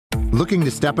Looking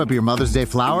to step up your Mother's Day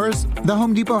flowers? The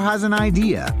Home Depot has an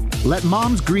idea. Let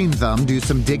Mom's Green Thumb do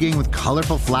some digging with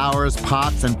colorful flowers,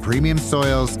 pots, and premium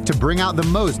soils to bring out the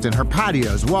most in her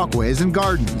patios, walkways, and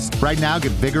gardens. Right now,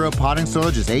 get Vigoro potting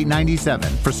soil just $8.97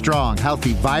 for strong,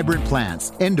 healthy, vibrant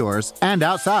plants, indoors and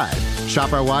outside.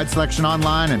 Shop our wide selection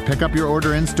online and pick up your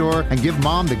order in-store and give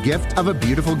Mom the gift of a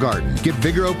beautiful garden. Get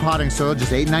Vigoro potting soil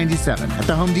just $8.97 at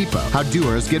the Home Depot. How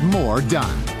doers get more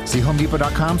done. See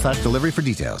homedepot.com/delivery for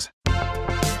details.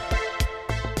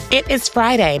 It is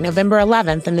Friday, November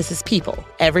 11th, and this is People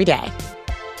Every Day.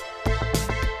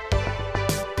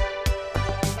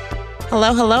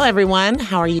 Hello, everyone.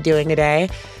 How are you doing today?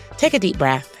 Take a deep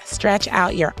breath. Stretch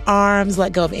out your arms.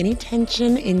 Let go of any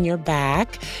tension in your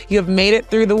back. You have made it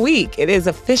through the week. It is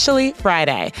officially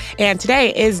Friday. And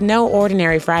today is no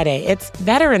ordinary Friday. It's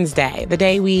Veterans Day, the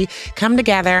day we come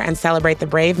together and celebrate the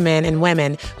brave men and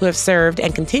women who have served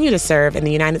and continue to serve in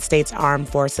the United States Armed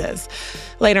Forces.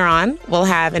 Later on, we'll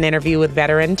have an interview with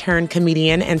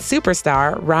veteran-turned-comedian and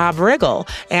superstar Rob Riggle.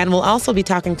 And we'll also be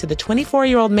talking to the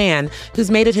 24-year-old man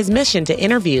who's made it his mission to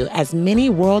interview as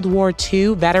many World War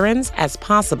II veterans as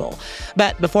possible.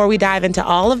 But before we dive into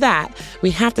all of that, we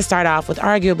have to start off with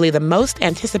arguably the most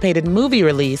anticipated movie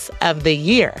release of the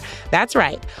year. That's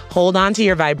right. Hold on to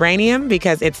your vibranium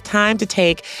because it's time to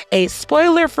take a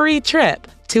spoiler-free trip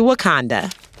to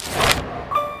Wakanda.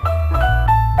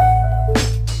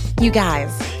 You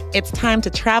guys, it's time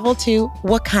to travel to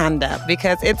Wakanda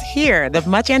because it's here, the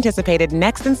much anticipated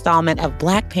next installment of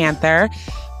Black Panther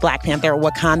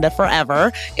Wakanda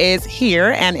Forever is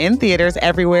here and in theaters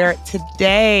everywhere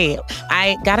today.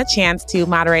 I got a chance to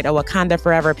moderate a Wakanda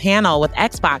Forever panel with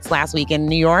Xbox last week in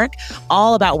New York,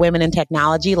 all about women in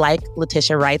technology, like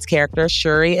Letitia Wright's character,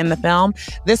 Shuri, in the film.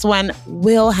 This one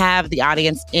will have the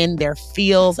audience in their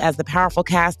feels as the powerful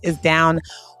cast is down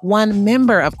one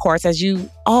member, of course, as you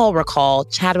all recall,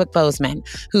 Chadwick Boseman,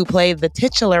 who played the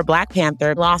titular Black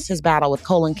Panther, lost his battle with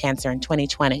colon cancer in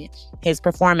 2020. His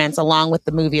performance, along with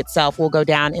the movie itself, will go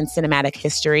down in cinematic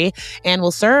history and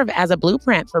will serve as a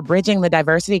blueprint for bridging the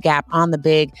diversity gap on the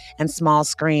big and small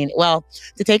screen. Well,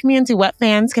 to take me into what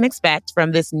fans can expect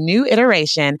from this new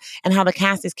iteration and how the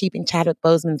cast is keeping Chadwick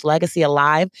Boseman's legacy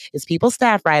alive is People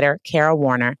staff writer Kara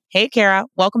Warner. Hey, Kara,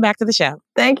 welcome back to the show.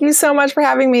 Thank you so much for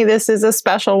having me. This is a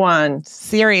special one.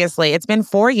 Seriously, it's been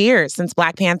 4 years since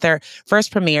Black Panther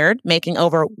first premiered, making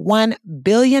over $1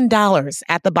 billion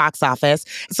at the box office.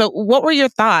 So what were your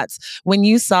thoughts when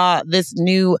you saw this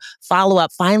new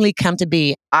follow-up finally come to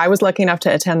be? I was lucky enough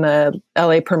to attend the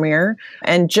LA premiere,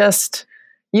 and just,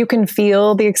 you can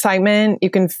feel the excitement. You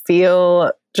can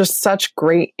feel just such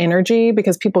great energy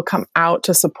because people come out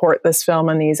to support this film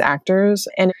and these actors.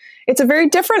 And it's a very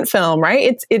different film,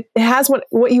 right? It has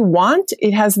what you want.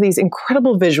 It has these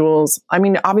incredible visuals. I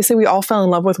mean, obviously we all fell in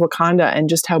love with Wakanda and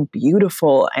just how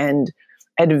beautiful and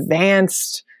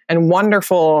advanced and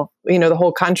wonderful, the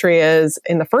whole country is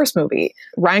in the first movie.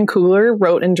 Ryan Coogler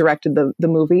wrote and directed the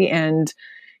movie, and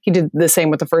he did the same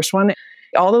with the first one.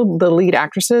 All of the lead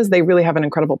actresses, they really have an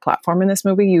incredible platform in this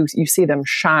movie. You see them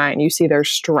shine. You see their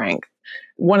strength.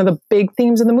 One of the big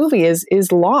themes in the movie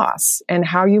is loss and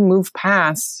how you move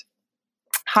past,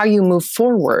 how you move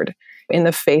forward in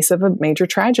the face of a major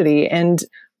tragedy. And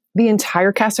the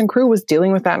entire cast and crew was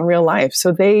dealing with that in real life.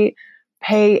 So they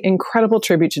pay incredible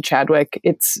tribute to Chadwick.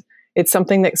 It's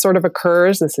something that sort of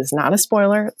occurs. This is not a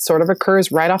spoiler. It sort of occurs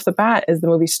right off the bat as the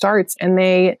movie starts. And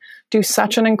they do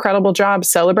such an incredible job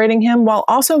celebrating him while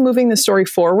also moving the story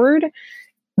forward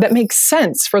that makes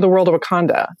sense for the world of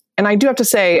Wakanda. And I do have to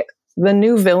say, the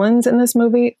new villains in this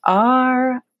movie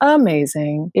are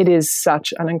amazing. It is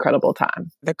such an incredible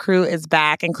time. The crew is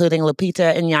back, including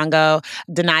Lupita Nyong'o,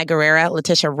 Danai Gurira,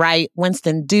 Letitia Wright,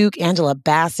 Winston Duke, Angela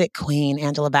Bassett, Queen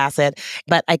Angela Bassett.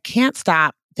 But I can't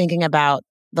stop thinking about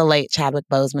the late Chadwick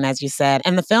Boseman, as you said.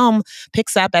 And the film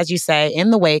picks up, as you say,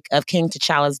 in the wake of King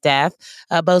T'Challa's death.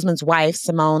 Boseman's wife,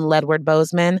 Simone Ledward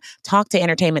Boseman, talked to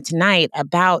Entertainment Tonight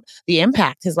about the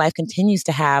impact his life continues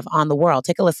to have on the world.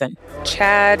 Take a listen.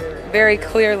 Chad very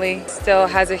clearly still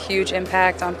has a huge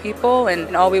impact on people,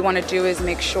 and all we want to do is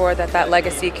make sure that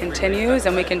legacy continues,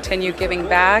 and we continue giving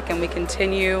back, and we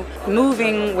continue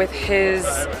moving with his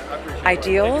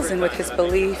ideals and with his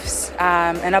beliefs,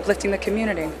 and uplifting the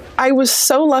community. I was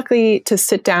so lucky to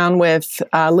sit down with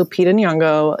Lupita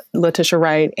Nyong'o, Letitia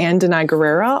Wright, and Danai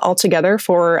Gurira all together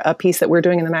for a piece that we're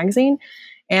doing in the magazine.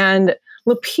 And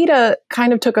Lupita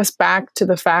kind of took us back to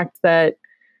the fact that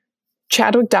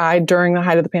Chadwick died during the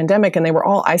height of the pandemic and they were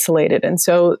all isolated. And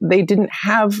so they didn't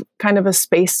have kind of a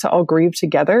space to all grieve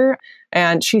together.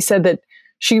 And she said that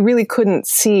she really couldn't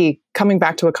see coming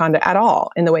back to Wakanda at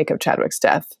all in the wake of Chadwick's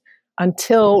death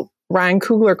until Ryan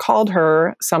Coogler called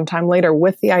her sometime later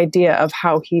with the idea of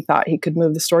how he thought he could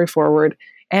move the story forward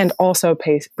and also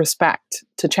pay respect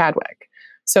to Chadwick.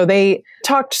 So they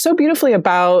talked so beautifully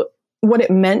about what it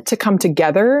meant to come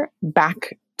together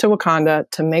back to Wakanda,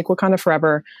 to make Wakanda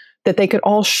forever, that they could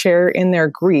all share in their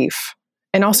grief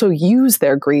and also use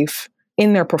their grief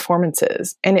in their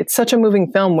performances. And it's such a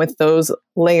moving film with those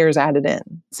layers added in.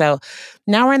 So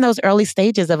now we're in those early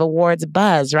stages of awards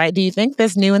buzz, right? Do you think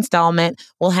this new installment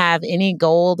will have any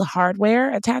gold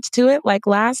hardware attached to it like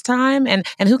last time? And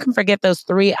who can forget those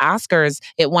 3 Oscars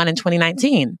it won in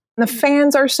 2019? The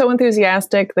fans are so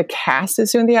enthusiastic. The cast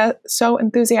is so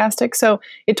enthusiastic. So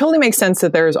it totally makes sense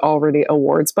that there's already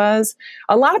awards buzz.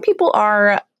 A lot of people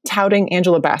are touting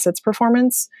Angela Bassett's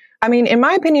performance. I mean, in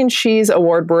my opinion, she's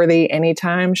award worthy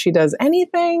anytime she does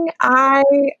anything. I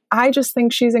just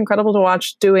think she's incredible to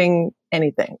watch doing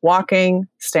anything, walking,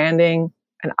 standing,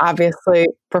 and obviously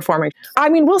performing. I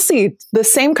mean, we'll see. The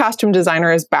same costume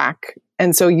designer is back.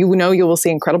 And so you will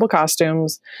see incredible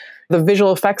costumes. The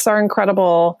visual effects are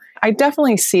incredible. I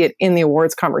definitely see it in the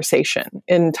awards conversation.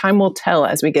 And time will tell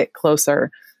as we get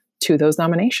closer to those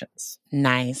nominations.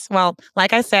 Nice. Well,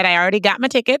 like I said, I already got my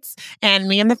tickets, and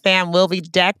me and the fam will be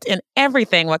decked in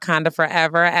everything Wakanda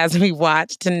Forever as we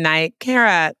watch tonight.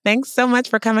 Kara, thanks so much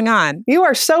for coming on. You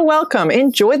are so welcome.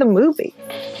 Enjoy the movie.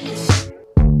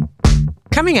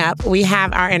 Coming up, we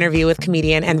have our interview with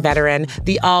comedian and veteran,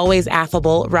 the always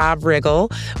affable Rob Riggle.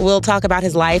 We'll talk about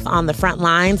his life on the front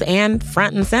lines and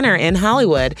front and center in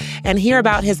Hollywood, and hear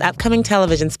about his upcoming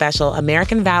television special,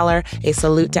 American Valor, A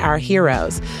Salute to Our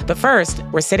Heroes. But first,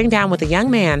 we're sitting down with a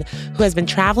young man who has been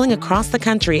traveling across the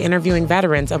country interviewing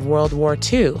veterans of World War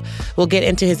II. We'll get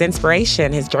into his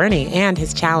inspiration, his journey, and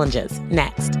his challenges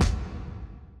next.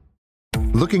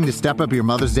 Looking to step up your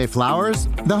Mother's Day flowers?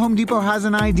 The Home Depot has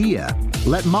an idea.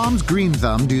 Let Mom's Green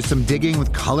Thumb do some digging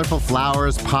with colorful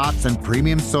flowers, pots, and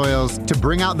premium soils to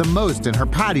bring out the most in her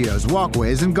patios,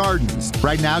 walkways, and gardens.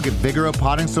 Right now, get Vigoro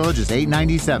potting soil just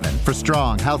 $8.97 for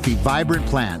strong, healthy, vibrant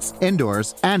plants,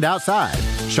 indoors and outside.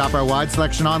 Shop our wide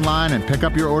selection online and pick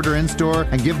up your order in-store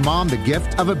and give Mom the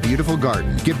gift of a beautiful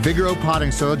garden. Get Vigoro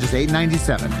potting soil just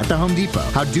 $8.97 at the Home Depot.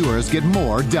 How doers get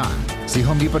more done. See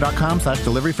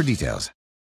homedepot.com/delivery for details.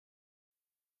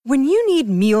 When you need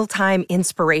mealtime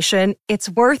inspiration, it's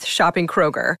worth shopping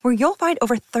Kroger, where you'll find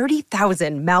over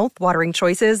 30,000 mouth-watering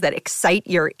choices that excite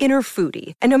your inner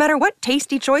foodie. And no matter what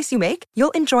tasty choice you make,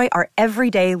 you'll enjoy our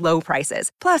everyday low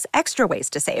prices, plus extra ways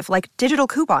to save, like digital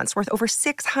coupons worth over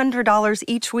 $600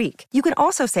 each week. You can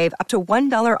also save up to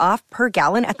 $1 off per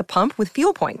gallon at the pump with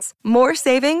fuel points. More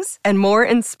savings and more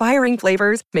inspiring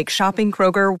flavors make shopping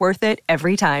Kroger worth it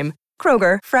every time.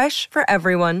 Kroger, fresh for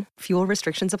everyone. Fuel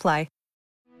restrictions apply.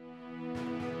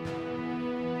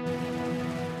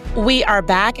 We are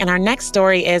back, and our next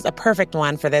story is a perfect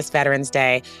one for this Veterans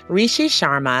Day. Rishi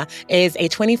Sharma is a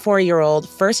 24-year-old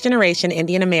first-generation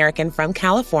Indian American from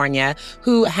California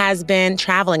who has been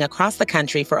traveling across the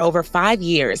country for over 5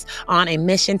 years on a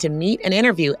mission to meet and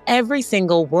interview every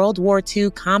single World War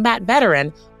II combat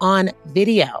veteran on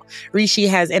video. Rishi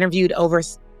has interviewed over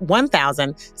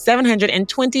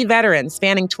 1,720 veterans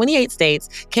spanning 28 states,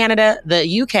 Canada,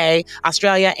 the UK,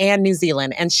 Australia, and New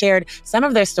Zealand, and shared some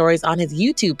of their stories on his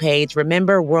YouTube page,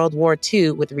 Remember World War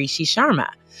II with Rishi Sharma.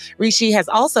 Rishi has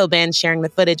also been sharing the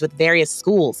footage with various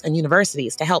schools and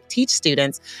universities to help teach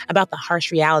students about the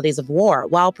harsh realities of war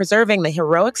while preserving the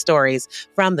heroic stories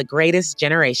from the greatest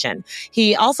generation.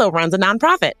 He also runs a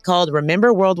nonprofit called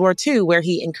Remember World War II, where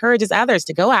he encourages others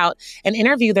to go out and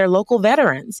interview their local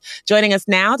veterans. Joining us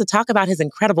now to talk about his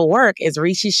incredible work is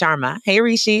Rishi Sharma. Hey,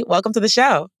 Rishi, welcome to the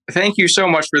show. Thank you so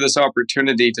much for this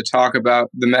opportunity to talk about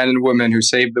the men and women who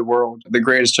saved the world, the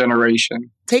greatest generation.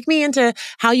 Take me into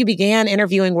how you began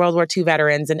interviewing World War II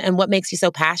veterans and what makes you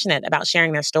so passionate about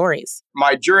sharing their stories.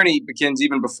 My journey begins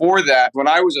even before that. When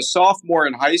I was a sophomore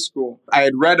in high school, I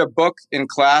had read a book in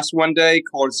class one day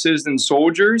called Citizen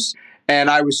Soldiers, and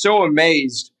I was so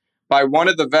amazed by one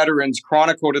of the veterans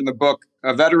chronicled in the book,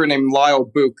 a veteran named Lyle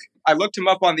Book. I looked him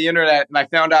up on the internet and I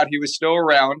found out he was still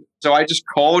around. So I just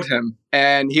called him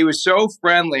and he was so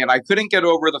friendly, and I couldn't get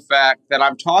over the fact that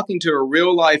I'm talking to a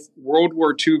real life World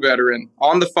War II veteran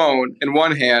on the phone in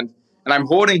one hand and I'm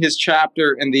holding his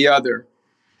chapter in the other.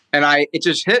 And it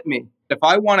just hit me. If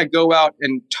I want to go out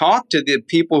and talk to the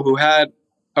people who had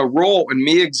a role in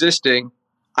me existing,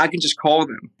 I can just call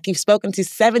them. You've spoken to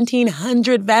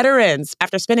 1,700 veterans.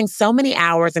 After spending so many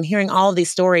hours and hearing all of these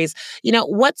stories,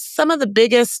 what's some of the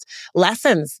biggest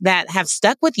lessons that have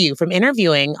stuck with you from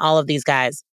interviewing all of these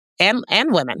guys and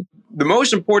women? The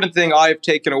most important thing I've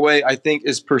taken away, I think,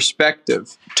 is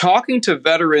perspective. Talking to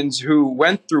veterans who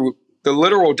went through the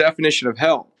literal definition of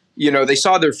hell. They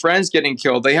saw their friends getting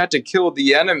killed. They had to kill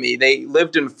the enemy. They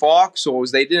lived in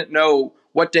foxholes. They didn't know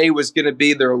what day was going to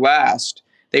be their last.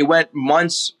 They went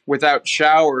months without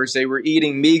showers. They were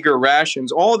eating meager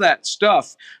rations, all that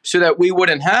stuff so that we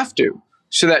wouldn't have to,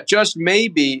 so that just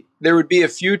maybe there would be a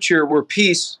future where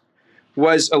peace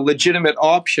was a legitimate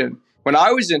option. When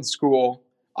I was in school,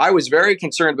 I was very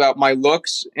concerned about my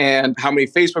looks and how many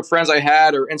Facebook friends I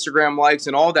had or Instagram likes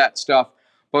and all that stuff.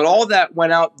 But all that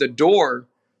went out the door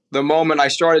the moment I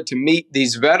started to meet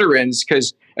these veterans,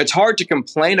 because it's hard to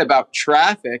complain about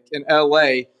traffic in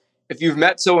LA if you've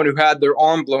met someone who had their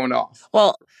arm blown off.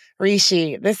 Well,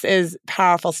 Rishi, this is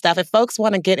powerful stuff. If folks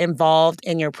want to get involved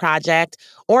in your project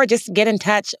or just get in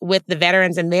touch with the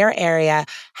veterans in their area,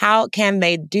 how can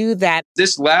they do that?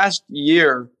 This last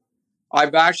year,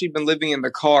 I've actually been living in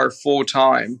the car full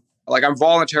time. Like, I'm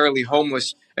voluntarily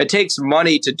homeless. It takes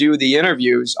money to do the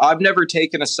interviews. I've never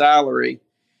taken a salary.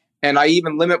 And I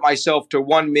even limit myself to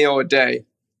one meal a day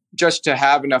just to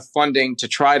have enough funding to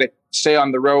try to stay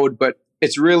on the road. But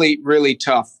it's really, really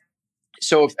tough.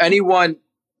 So if anyone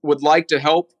would like to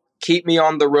help keep me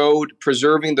on the road,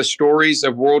 preserving the stories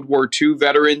of World War II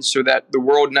veterans so that the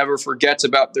world never forgets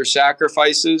about their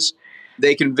sacrifices,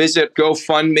 they can visit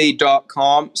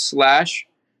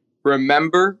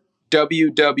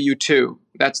GoFundMe.com/RememberWW2.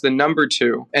 That's the number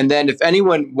 2. And then if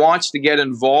anyone wants to get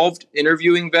involved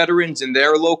interviewing veterans in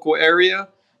their local area,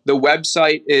 the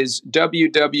website is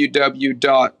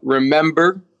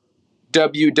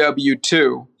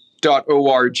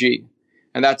www.rememberww2.org.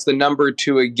 And that's the number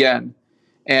 2 again.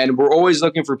 And we're always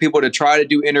looking for people to try to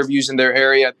do interviews in their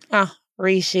area. Oh,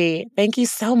 Rishi, thank you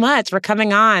so much for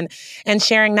coming on and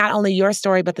sharing not only your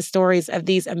story, but the stories of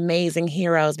these amazing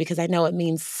heroes, because I know it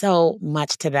means so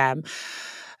much to them.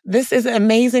 This is an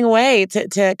amazing way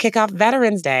to kick off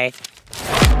Veterans Day.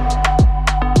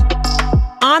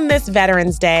 On this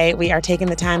Veterans Day, we are taking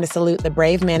the time to salute the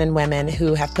brave men and women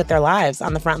who have put their lives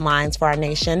on the front lines for our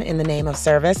nation in the name of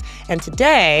service. And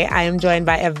today, I am joined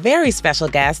by a very special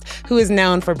guest who is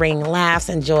known for bringing laughs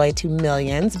and joy to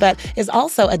millions, but is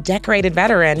also a decorated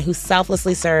veteran who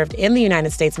selflessly served in the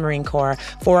United States Marine Corps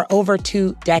for over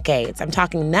 2 decades. I'm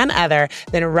talking none other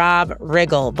than Rob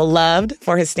Riggle, beloved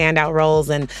for his standout roles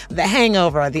in The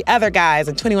Hangover, The Other Guys,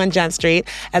 and 21 Jump Street,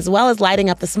 as well as lighting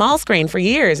up the small screen for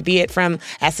years, be it from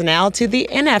SNL to the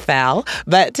NFL.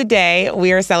 But today,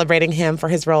 we are celebrating him for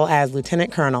his role as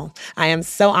Lieutenant Colonel. I am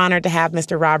so honored to have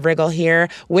Mr. Rob Riggle here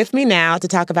with me now to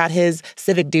talk about his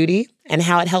civic duty and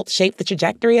how it helped shape the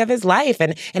trajectory of his life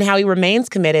and how he remains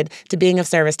committed to being of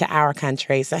service to our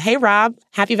country. So, hey, Rob,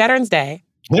 happy Veterans Day.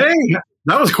 Hey,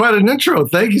 that was quite an intro.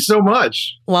 Thank you so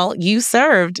much. Well, you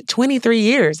served 23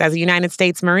 years as a United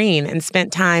States Marine and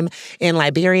spent time in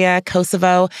Liberia,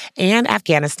 Kosovo, and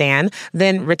Afghanistan,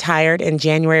 then retired in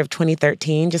January of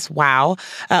 2013. Just wow.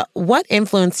 What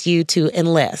influenced you to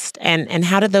enlist? And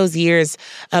how did those years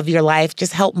of your life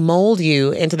just help mold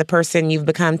you into the person you've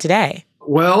become today?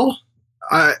 Well,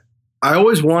 I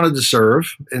always wanted to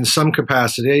serve in some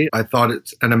capacity. I thought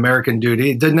it's an American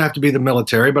duty. It didn't have to be the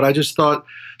military, but I just thought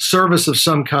service of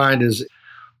some kind is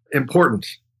important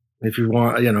if you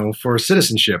want, for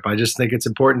citizenship. I just think it's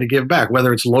important to give back,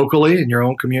 whether it's locally in your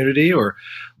own community or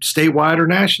statewide or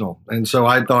national. And so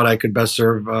I thought I could best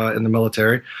serve in the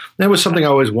military. And it was something I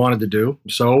always wanted to do.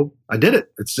 So I did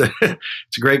it. It's a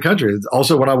great country. It's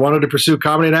also, when I wanted to pursue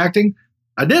comedy and acting,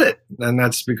 I did it. And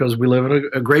that's because we live in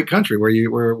a great country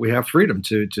where we have freedom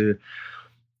to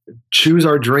choose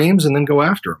our dreams and then go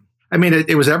after them. I mean,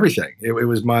 it was everything. It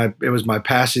was my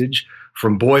passage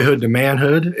from boyhood to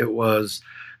manhood. It was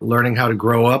learning how to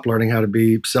grow up, learning how to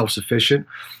be self-sufficient.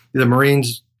 The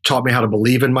Marines taught me how to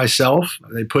believe in myself.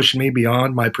 They pushed me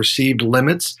beyond my perceived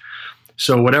limits.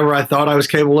 So whatever I thought I was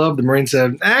capable of, the Marines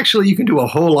said, actually, you can do a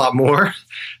whole lot more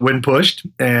when pushed.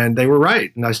 And they were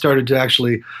right. And I started to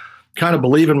actually kind of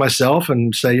believe in myself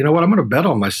and say, you know what, I'm going to bet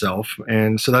on myself.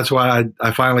 And so that's why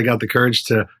I finally got the courage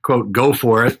to, quote, go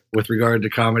for it with regard to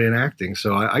comedy and acting.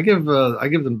 So I give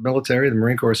the military, the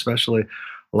Marine Corps especially,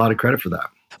 a lot of credit for that.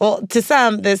 Well, to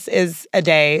some, this is a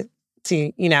day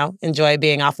to, enjoy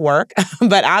being off work.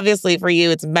 But obviously for you,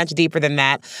 it's much deeper than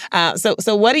that.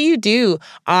 So what do you do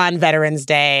on Veterans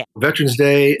Day? Veterans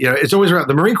Day, it's always around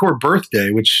the Marine Corps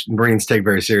birthday, which Marines take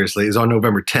very seriously, is on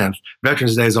November 10th.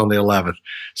 Veterans Day is on the 11th.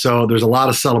 So there's a lot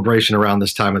of celebration around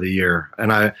this time of the year.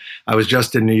 And I was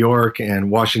just in New York and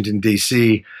Washington,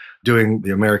 D.C., doing the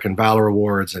American Valor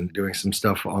Awards and doing some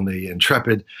stuff on the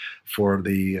Intrepid for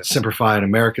the Simplified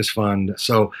Americas Fund.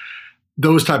 So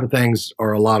those type of things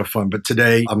are a lot of fun. But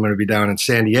today I'm going to be down in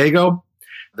San Diego.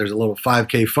 There's a little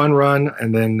 5K fun run.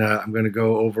 And then I'm going to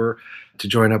go over to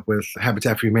join up with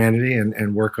Habitat for Humanity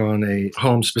and work on a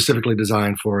home specifically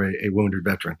designed for a wounded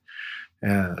veteran.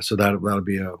 So that'll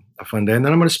be a fun day. And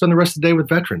then I'm going to spend the rest of the day with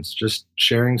veterans, just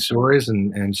sharing stories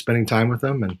and spending time with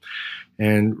them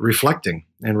and reflecting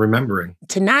and remembering.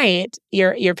 Tonight,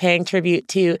 you're paying tribute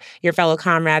to your fellow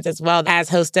comrades as well as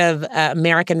host of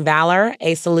American Valor,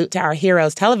 a Salute to Our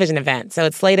Heroes television event. So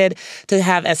it's slated to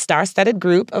have a star-studded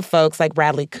group of folks like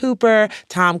Bradley Cooper,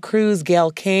 Tom Cruise,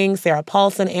 Gayle King, Sarah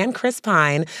Paulson, and Chris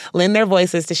Pine lend their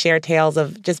voices to share tales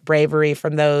of just bravery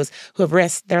from those who have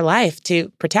risked their life to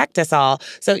protect us all.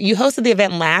 So you hosted the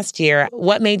event last year.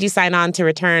 What made you sign on to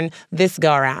return this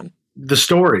go-around? The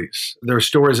stories. There are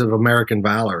stories of American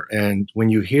valor. And when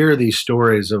you hear these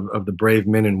stories of the brave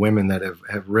men and women that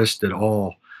have risked it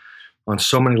all on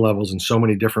so many levels, in so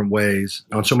many different ways,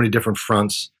 on so many different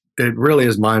fronts, it really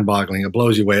is mind-boggling. It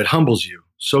blows you away. It humbles you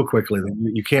so quickly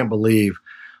that you can't believe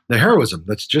the heroism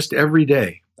that's just every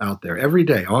day out there, every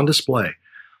day on display.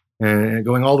 And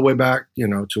going all the way back,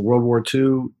 to World War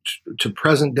II to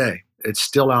present day. It's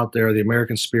still out there. The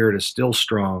American spirit is still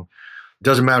strong.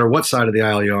 Doesn't matter what side of the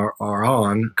aisle you are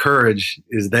on, courage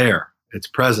is there. It's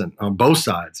present on both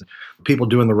sides. People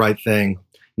doing the right thing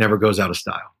never goes out of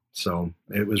style. So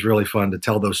it was really fun to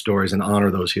tell those stories and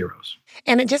honor those heroes.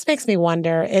 And it just makes me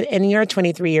wonder, in your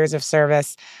 23 years of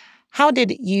service, how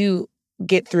did you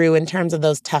get through in terms of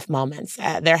those tough moments?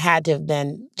 There had to have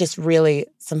been just really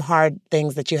some hard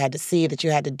things that you had to see, that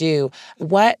you had to do.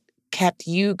 What kept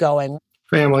you going?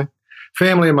 Family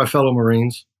and my fellow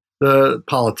Marines. The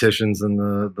politicians and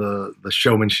the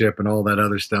showmanship and all that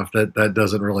other stuff, that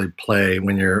doesn't really play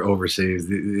when you're overseas.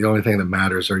 The only thing that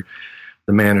matters are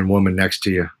the man and woman next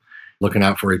to you looking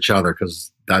out for each other,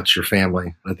 because that's your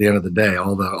family. At the end of the day,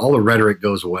 all the rhetoric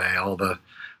goes away, all the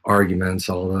arguments,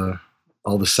 all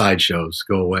the sideshows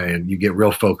go away, and you get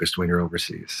real focused when you're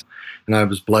overseas. And I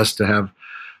was blessed to have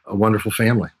a wonderful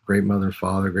family, great mother and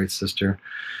father, great sister.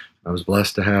 I was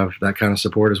blessed to have that kind of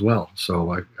support as well.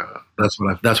 So that's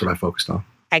what I focused on.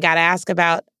 I got to ask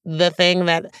about the thing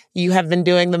that you have been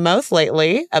doing the most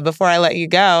lately. Before I let you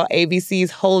go, ABC's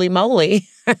Holy Moly.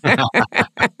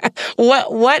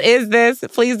 What is this?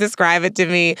 Please describe it to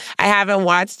me. I haven't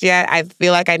watched yet. I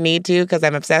feel like I need to because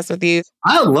I'm obsessed with you.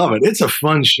 I love it. It's a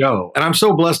fun show. And I'm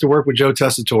so blessed to work with Joe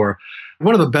Tessitore,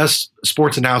 one of the best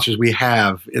sports announcers we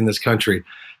have in this country.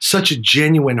 Such a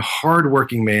genuine,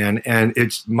 hardworking man, and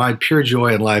it's my pure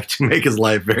joy in life to make his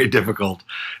life very difficult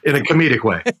in a comedic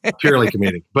way, purely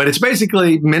comedic. But it's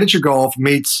basically miniature golf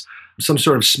meets some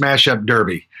sort of smash-up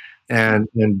derby, and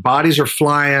bodies are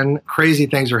flying, crazy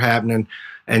things are happening,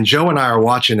 and Joe and I are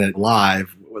watching it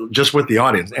live just with the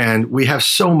audience, and we have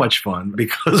so much fun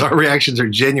because our reactions are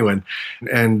genuine,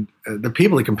 and the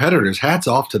people, the competitors, hats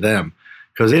off to them,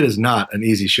 because it is not an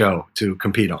easy show to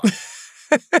compete on.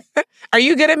 Are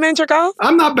you good at miniature golf?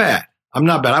 I'm not bad. I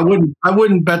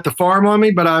wouldn't bet the farm on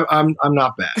me, but I'm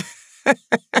not bad.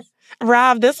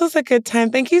 Rob, this was a good time.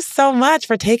 Thank you so much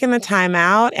for taking the time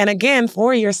out. And again,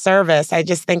 for your service. I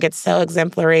just think it's so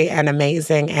exemplary and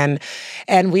amazing. And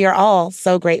we are all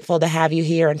so grateful to have you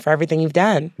here and for everything you've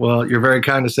done. Well, you're very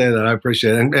kind to say that. I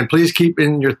appreciate it. And please keep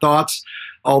in your thoughts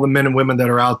all the men and women that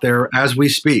are out there as we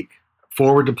speak,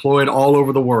 forward deployed all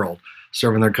over the world,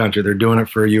 serving their country. They're doing it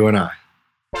for you and I.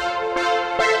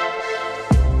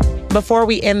 Before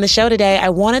we end the show today, I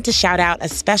wanted to shout out a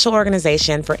special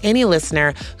organization for any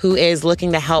listener who is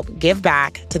looking to help give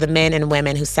back to the men and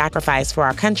women who sacrificed for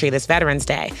our country this Veterans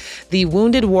Day. The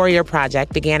Wounded Warrior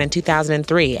Project began in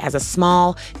 2003 as a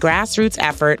small, grassroots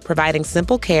effort providing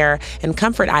simple care and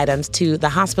comfort items to the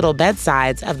hospital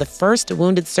bedsides of the first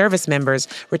wounded service members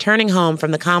returning home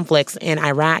from the conflicts in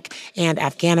Iraq and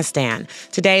Afghanistan.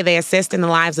 Today, they assist in the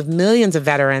lives of millions of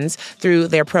veterans through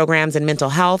their programs in mental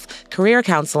health, career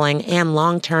counseling, and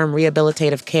long-term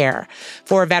rehabilitative care.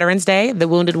 For Veterans Day, the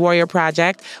Wounded Warrior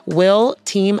Project will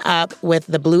team up with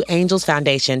the Blue Angels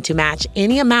Foundation to match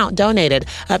any amount donated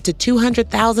up to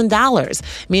 $200,000,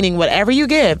 meaning whatever you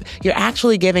give, you're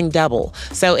actually giving double.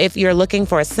 So if you're looking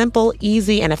for a simple,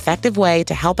 easy, and effective way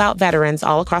to help out veterans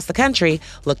all across the country,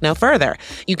 look no further.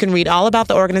 You can read all about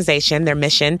the organization, their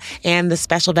mission, and the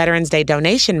special Veterans Day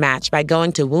donation match by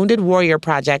going to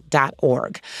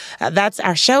woundedwarriorproject.org. That's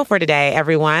our show for today,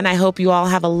 everyone. I hope you all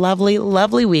have a lovely,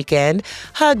 lovely weekend.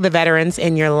 Hug the veterans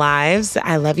in your lives.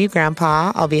 I love you,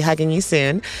 Grandpa. I'll be hugging you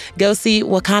soon. Go see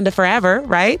Wakanda Forever,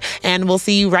 right? And we'll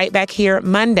see you right back here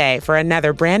Monday for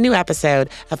another brand new episode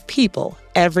of People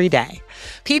Every Day.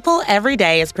 People Every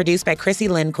Day is produced by Chrissy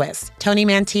Lindquist, Tony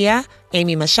Mantilla,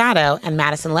 Amy Machado, and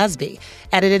Madison Lesby,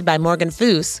 edited by Morgan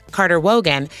Foose, Carter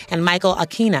Wogan, and Michael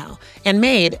Aquino, and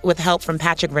made with help from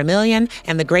Patrick Vermillion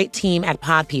and the great team at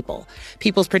Pod People.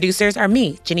 People's producers are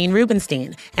me, Janine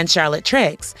Rubenstein, and Charlotte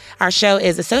Triggs. Our show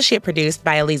is associate produced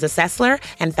by Eliza Sessler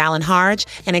and Fallon Harge,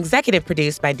 and executive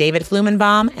produced by David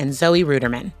Flumenbaum and Zoe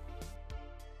Ruderman.